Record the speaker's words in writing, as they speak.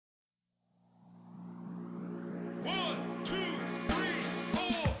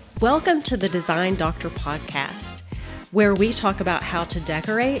Welcome to the Design Doctor podcast, where we talk about how to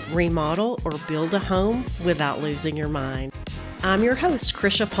decorate, remodel, or build a home without losing your mind. I'm your host,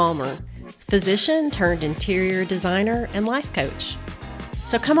 Krisha Palmer, physician turned interior designer and life coach.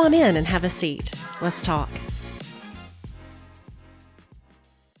 So come on in and have a seat. Let's talk.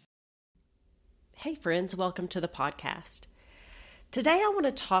 Hey friends, welcome to the podcast. Today I want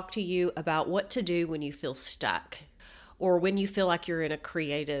to talk to you about what to do when you feel stuck or when you feel like you're in a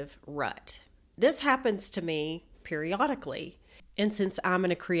creative rut. This happens to me periodically. And since I'm in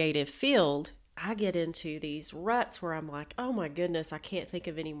a creative field, I get into these ruts where I'm like, oh my goodness, I can't think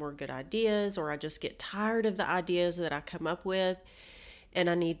of any more good ideas, or I just get tired of the ideas that I come up with and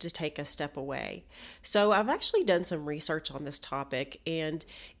I need to take a step away. So I've actually done some research on this topic. And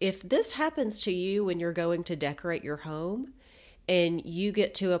if this happens to you when you're going to decorate your home, and you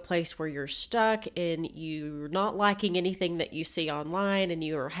get to a place where you're stuck and you're not liking anything that you see online and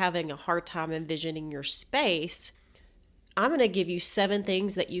you are having a hard time envisioning your space, I'm going to give you 7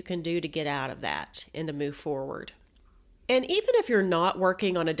 things that you can do to get out of that and to move forward. And even if you're not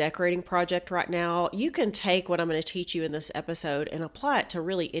working on a decorating project right now, you can take what I'm going to teach you in this episode and apply it to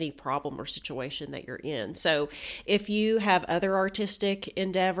really any problem or situation that you're in. So if you have other artistic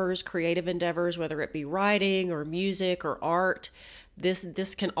endeavors, creative endeavors, whether it be writing or music or art,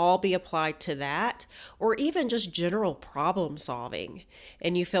 this can all be applied to that, or even just general problem solving,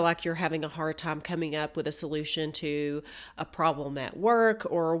 and you feel like you're having a hard time coming up with a solution to a problem at work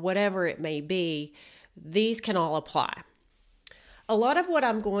or whatever it may be, these can all apply. A lot of what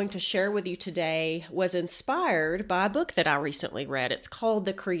I'm going to share with you today was inspired by a book that I recently read. It's called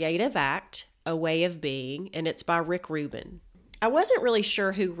The Creative Act, A Way of Being, and it's by Rick Rubin. I wasn't really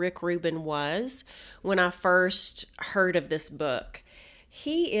sure who Rick Rubin was when I first heard of this book.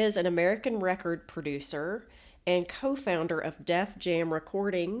 He is an American record producer and co-founder of Def Jam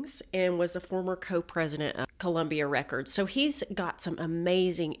Recordings and was a former co-president of Columbia Records. So he's got some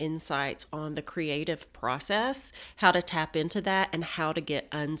amazing insights on the creative process, how to tap into that, and how to get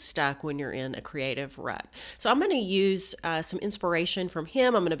unstuck when you're in a creative rut. So I'm going to use some inspiration from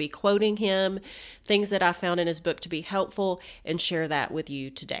him. I'm going to be quoting him, things that I found in his book to be helpful, and share that with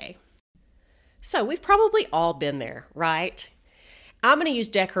you today. So we've probably all been there, right? I'm going to use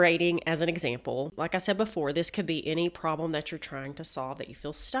decorating as an example. Like I said before, this could be any problem that you're trying to solve that you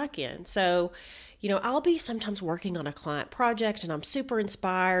feel stuck in. So, I'll be sometimes working on a client project and I'm super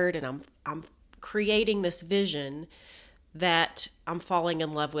inspired and I'm creating this vision that I'm falling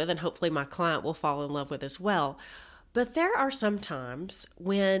in love with, and hopefully my client will fall in love with as well. But there are some times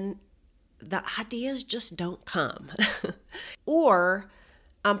when the ideas just don't come. Or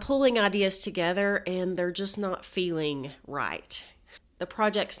I'm pulling ideas together and they're just not feeling right. The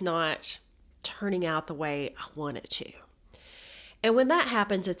project's not turning out the way I want it to. And when that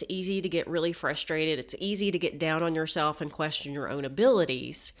happens, it's easy to get really frustrated. It's easy to get down on yourself and question your own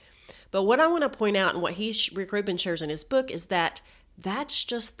abilities. But what I want to point out, and what Rick Rubin shares in his book, is that that's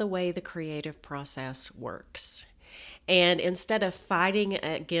just the way the creative process works. And instead of fighting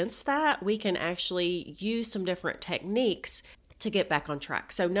against that, we can actually use some different techniques to get back on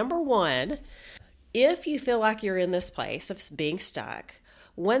track. So number 1, if you feel like you're in this place of being stuck,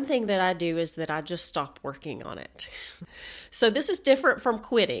 one thing that I do is that I just stop working on it. So this is different from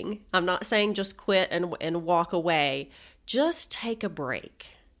quitting. I'm not saying just quit and walk away. Just take a break.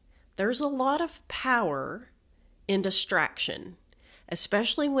 There's a lot of power in distraction,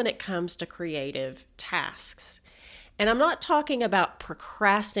 especially when it comes to creative tasks. And I'm not talking about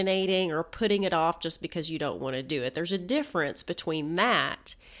procrastinating or putting it off just because you don't want to do it. There's a difference between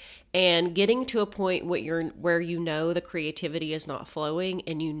that and getting to a point where you know the creativity is not flowing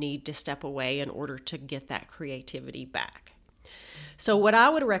and you need to step away in order to get that creativity back. So what I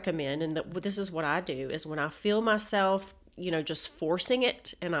would recommend, and this is what I do, is when I feel myself, just forcing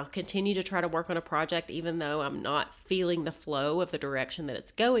it, and I'll continue to try to work on a project even though I'm not feeling the flow of the direction that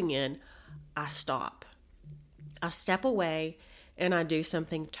it's going in, I stop. I step away and I do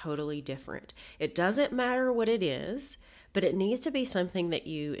something totally different. It doesn't matter what it is, but it needs to be something that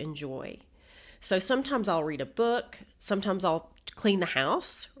you enjoy. So sometimes I'll read a book, sometimes I'll clean the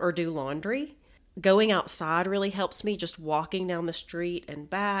house or do laundry. Going outside really helps me, just walking down the street and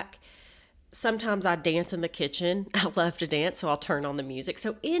back. Sometimes I dance in the kitchen. I love to dance, so I'll turn on the music.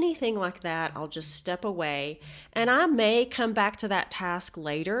 So anything like that, I'll just step away, and I may come back to that task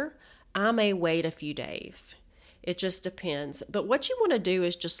later. I may wait a few days. It just depends. But what you want to do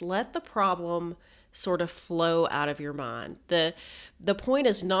is just let the problem sort of flow out of your mind. The point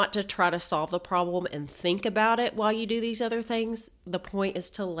is not to try to solve the problem and think about it while you do these other things. The point is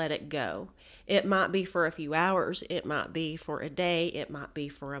to let it go. It might be for a few hours, it might be for a day, it might be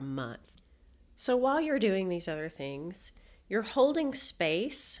for a month. So while you're doing these other things, you're holding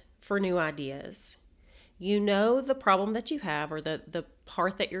space for new ideas. You know the problem that you have, or the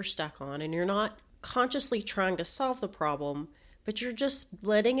part that you're stuck on, and you're not consciously trying to solve the problem, but you're just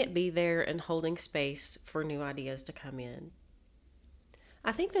letting it be there and holding space for new ideas to come in.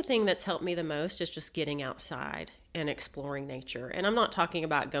 I think the thing that's helped me the most is just getting outside and exploring nature. And I'm not talking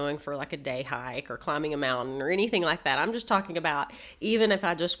about going for like a day hike or climbing a mountain or anything like that. I'm just talking about even if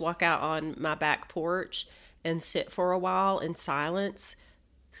I just walk out on my back porch and sit for a while in silence,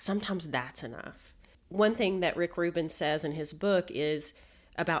 sometimes that's enough. One thing that Rick Rubin says in his book is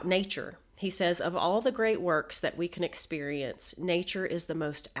about nature. He says, of all the great works that we can experience, nature is the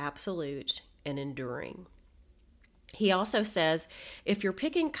most absolute and enduring. He also says, if you're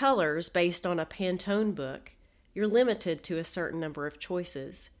picking colors based on a Pantone book, you're limited to a certain number of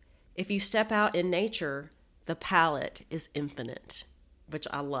choices. If you step out in nature, the palette is infinite, which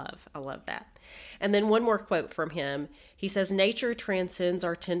I love. I love that. And then one more quote from him. He says, nature transcends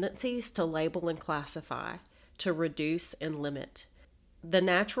our tendencies to label and classify, to reduce and limit. The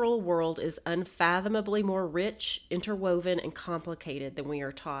natural world is unfathomably more rich, interwoven, and complicated than we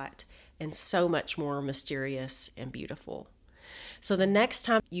are taught, and so much more mysterious and beautiful. So the next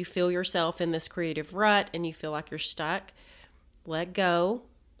time you feel yourself in this creative rut and you feel like you're stuck, let go,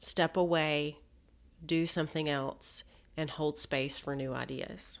 step away, do something else, and hold space for new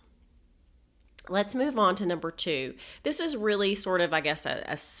ideas. Let's move on to number 2. This is really sort of, I guess, a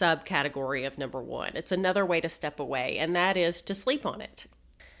subcategory of number 1. It's another way to step away, and that is to sleep on it.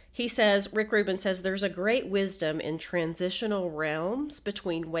 He says, Rick Rubin says, there's a great wisdom in transitional realms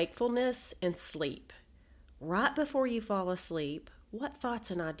between wakefulness and sleep. Right before you fall asleep, what thoughts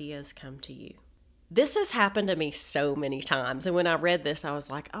and ideas come to you? This has happened to me so many times. And when I read this, I was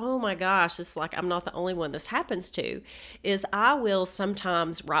like, oh my gosh, it's like I'm not the only one this happens to. Is I will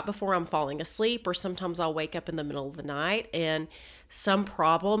sometimes, right before I'm falling asleep, or sometimes I'll wake up in the middle of the night and some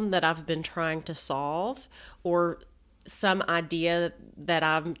problem that I've been trying to solve or some idea that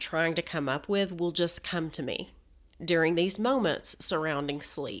I'm trying to come up with will just come to me during these moments surrounding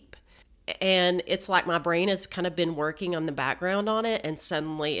sleep. And it's like my brain has kind of been working on the background on it, and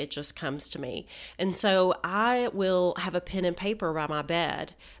suddenly it just comes to me. And so I will have a pen and paper by my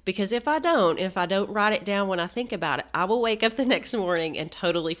bed, because if I don't write it down when I think about it, I will wake up the next morning and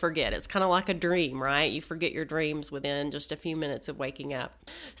totally forget. It's kind of like a dream, right? You forget your dreams within just a few minutes of waking up.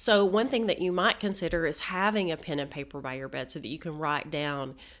 So one thing that you might consider is having a pen and paper by your bed so that you can write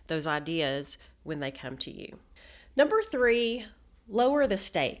down those ideas when they come to you. Number 3, lower the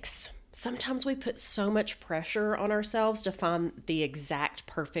stakes. Sometimes we put so much pressure on ourselves to find the exact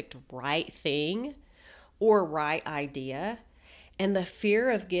perfect right thing or right idea, and the fear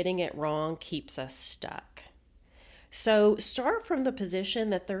of getting it wrong keeps us stuck. So start from the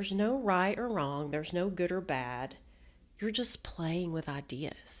position that there's no right or wrong, there's no good or bad. You're just playing with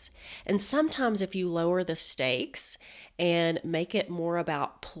ideas. And sometimes if you lower the stakes and make it more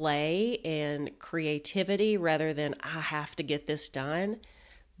about play and creativity rather than I have to get this done,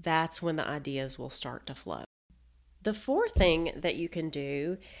 that's when the ideas will start to flow. The 4th thing that you can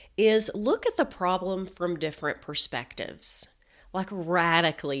do is look at the problem from different perspectives, like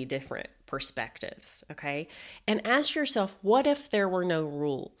radically different perspectives, okay? And ask yourself, what if there were no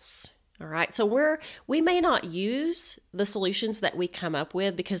rules? All right, so we may not use the solutions that we come up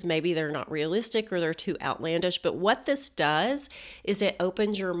with because maybe they're not realistic or they're too outlandish, but what this does is it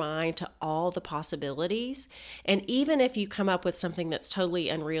opens your mind to all the possibilities. And even if you come up with something that's totally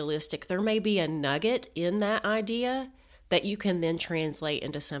unrealistic, there may be a nugget in that idea that you can then translate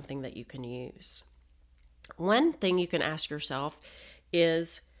into something that you can use. One thing you can ask yourself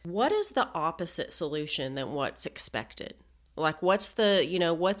is, what is the opposite solution than what's expected? Like, what's the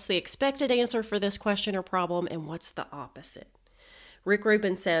expected answer for this question or problem, and what's the opposite? Rick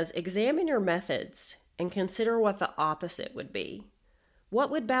Rubin says, examine your methods and consider what the opposite would be.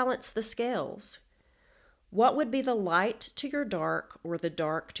 What would balance the scales? What would be the light to your dark or the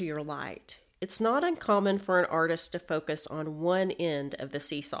dark to your light? It's not uncommon for an artist to focus on one end of the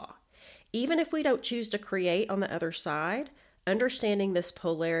seesaw. Even if we don't choose to create on the other side, understanding this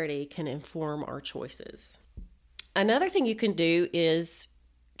polarity can inform our choices. Another thing you can do is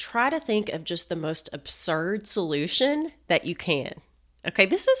try to think of just the most absurd solution that you can. Okay,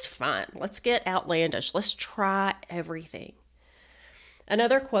 this is fun. Let's get outlandish. Let's try everything.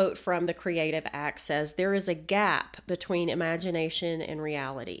 Another quote from The Creative Act says, there is a gap between imagination and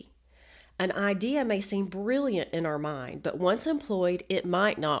reality. An idea may seem brilliant in our mind, but once employed, it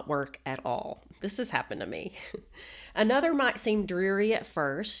might not work at all. This has happened to me. Another might seem dreary at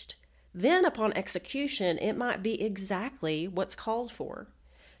first. Then, upon execution, it might be exactly what's called for.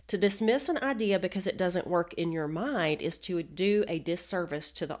 To dismiss an idea because it doesn't work in your mind is to do a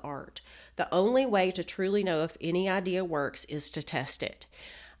disservice to the art. The only way to truly know if any idea works is to test it.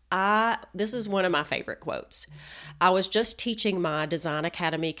 This is one of my favorite quotes. I was just teaching my Design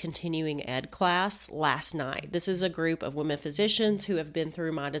Academy continuing ed class last night. This is a group of women physicians who have been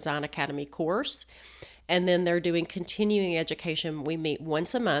through my Design Academy course, and then they're doing continuing education. We meet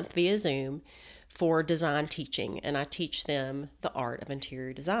once a month via Zoom for design teaching, and I teach them the art of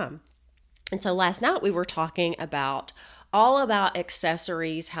interior design. And so last night we were talking all about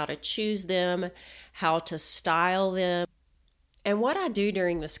accessories, how to choose them, how to style them. And what I do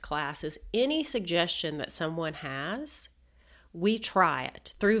during this class is any suggestion that someone has, we try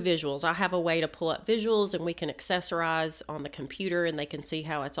it through visuals. I have a way to pull up visuals and we can accessorize on the computer and they can see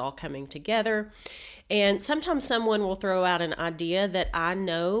how it's all coming together. And sometimes someone will throw out an idea that I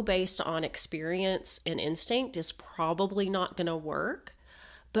know based on experience and instinct is probably not going to work,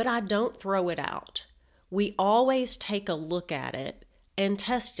 but I don't throw it out. We always take a look at it and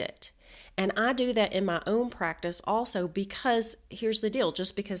test it. And I do that in my own practice also because here's the deal,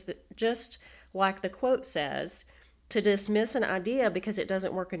 just like the quote says, to dismiss an idea because it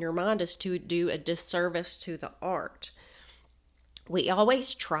doesn't work in your mind is to do a disservice to the art. We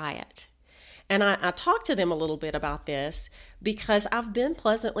always try it. And I talked to them a little bit about this because I've been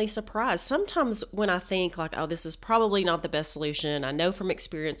pleasantly surprised. Sometimes when I think like, oh, this is probably not the best solution, I know from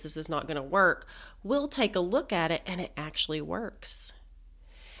experience this is not going to work, we'll take a look at it and it actually works.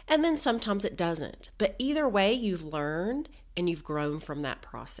 And then sometimes it doesn't. But either way, you've learned and you've grown from that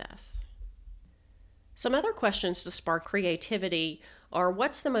process. Some other questions to spark creativity are,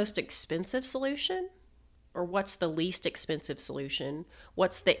 what's the most expensive solution? Or what's the least expensive solution?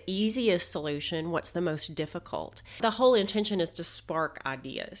 What's the easiest solution? What's the most difficult? The whole intention is to spark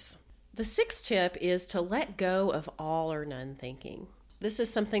ideas. The sixth tip is to let go of all or none thinking. This is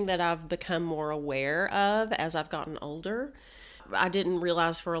something that I've become more aware of as I've gotten older. I didn't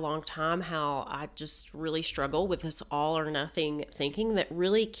realize for a long time how I just really struggle with this all or nothing thinking that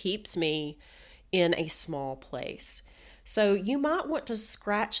really keeps me in a small place. So you might want to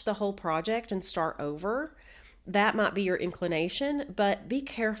scratch the whole project and start over. That might be your inclination, but be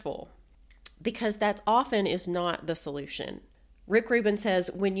careful because that often is not the solution. Rick Rubin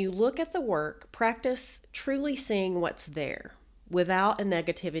says, when you look at the work, practice truly seeing what's there without a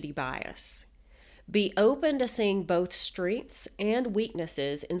negativity bias. Be open to seeing both strengths and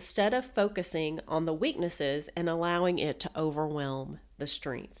weaknesses instead of focusing on the weaknesses and allowing it to overwhelm the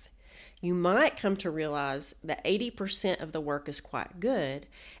strength. You might come to realize that 80% of the work is quite good,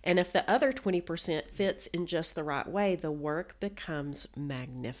 and if the other 20% fits in just the right way, the work becomes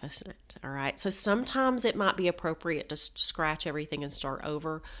magnificent. All right, so sometimes it might be appropriate to scratch everything and start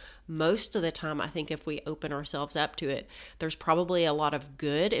over. Most of the time, I think if we open ourselves up to it, there's probably a lot of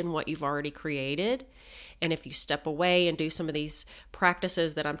good in what you've already created. And if you step away and do some of these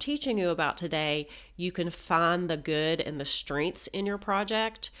practices that I'm teaching you about today, you can find the good and the strengths in your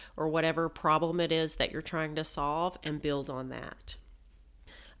project or whatever problem it is that you're trying to solve and build on that.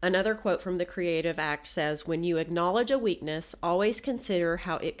 Another quote from the Creative Act says, when you acknowledge a weakness, always consider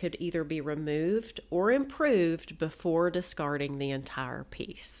how it could either be removed or improved before discarding the entire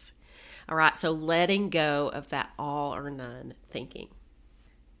piece. All right, so letting go of that all or none thinking.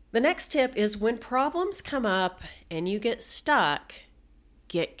 The next tip is when problems come up and you get stuck,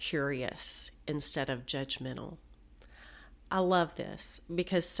 get curious instead of judgmental. I love this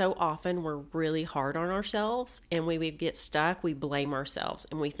because so often we're really hard on ourselves and when we get stuck, we blame ourselves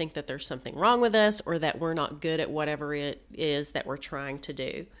and we think that there's something wrong with us or that we're not good at whatever it is that we're trying to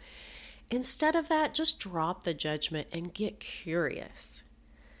do. Instead of that, just drop the judgment and get curious.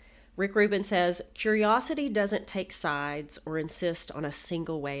 Rick Rubin says, curiosity doesn't take sides or insist on a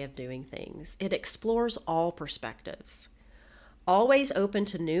single way of doing things. It explores all perspectives. Always open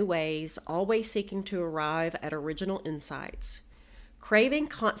to new ways, always seeking to arrive at original insights. Craving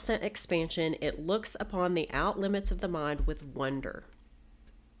constant expansion, it looks upon the out limits of the mind with wonder.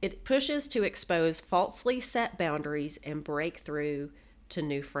 It pushes to expose falsely set boundaries and break through to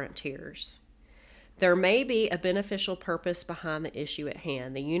new frontiers. There may be a beneficial purpose behind the issue at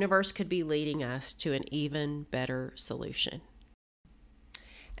hand. The universe could be leading us to an even better solution.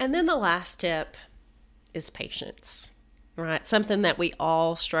 And then the last tip is patience, right? Something that we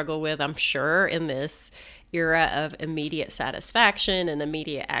all struggle with, I'm sure, in this era of immediate satisfaction and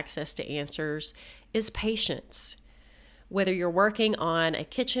immediate access to answers is patience. Whether you're working on a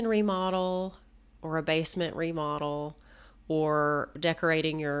kitchen remodel or a basement remodel or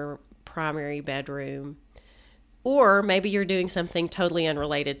decorating your primary bedroom, or maybe you're doing something totally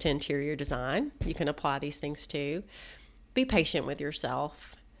unrelated to interior design, you can apply these things too. Be patient with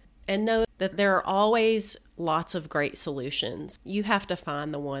yourself and know that there are always lots of great solutions. You have to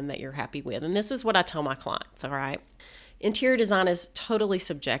find the one that you're happy with. And this is what I tell my clients, all right? Interior design is totally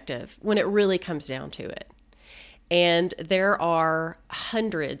subjective when it really comes down to it. And there are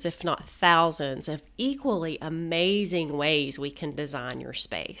hundreds, if not thousands, of equally amazing ways we can design your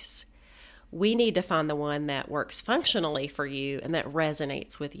space. We need to find the one that works functionally for you and that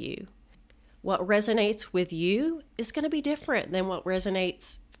resonates with you. What resonates with you is going to be different than what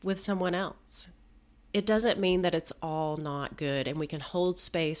resonates with someone else. It doesn't mean that it's all not good and we can hold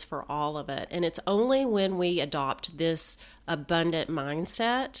space for all of it. And it's only when we adopt this abundant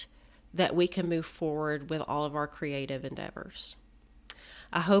mindset that we can move forward with all of our creative endeavors.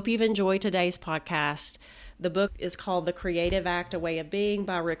 I hope you've enjoyed today's podcast. The book is called The Creative Act, A Way of Being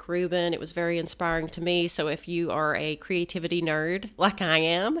by Rick Rubin. It was very inspiring to me. So if you are a creativity nerd like I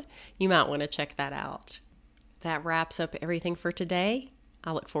am, you might want to check that out. That wraps up everything for today.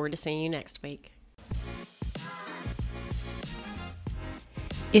 I look forward to seeing you next week.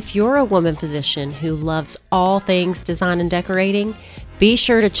 If you're a woman physician who loves all things design and decorating, be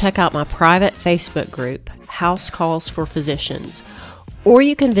sure to check out my private Facebook group, House Calls for Physicians, or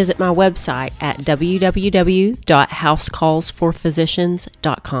you can visit my website at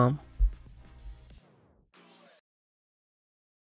www.housecallsforphysicians.com.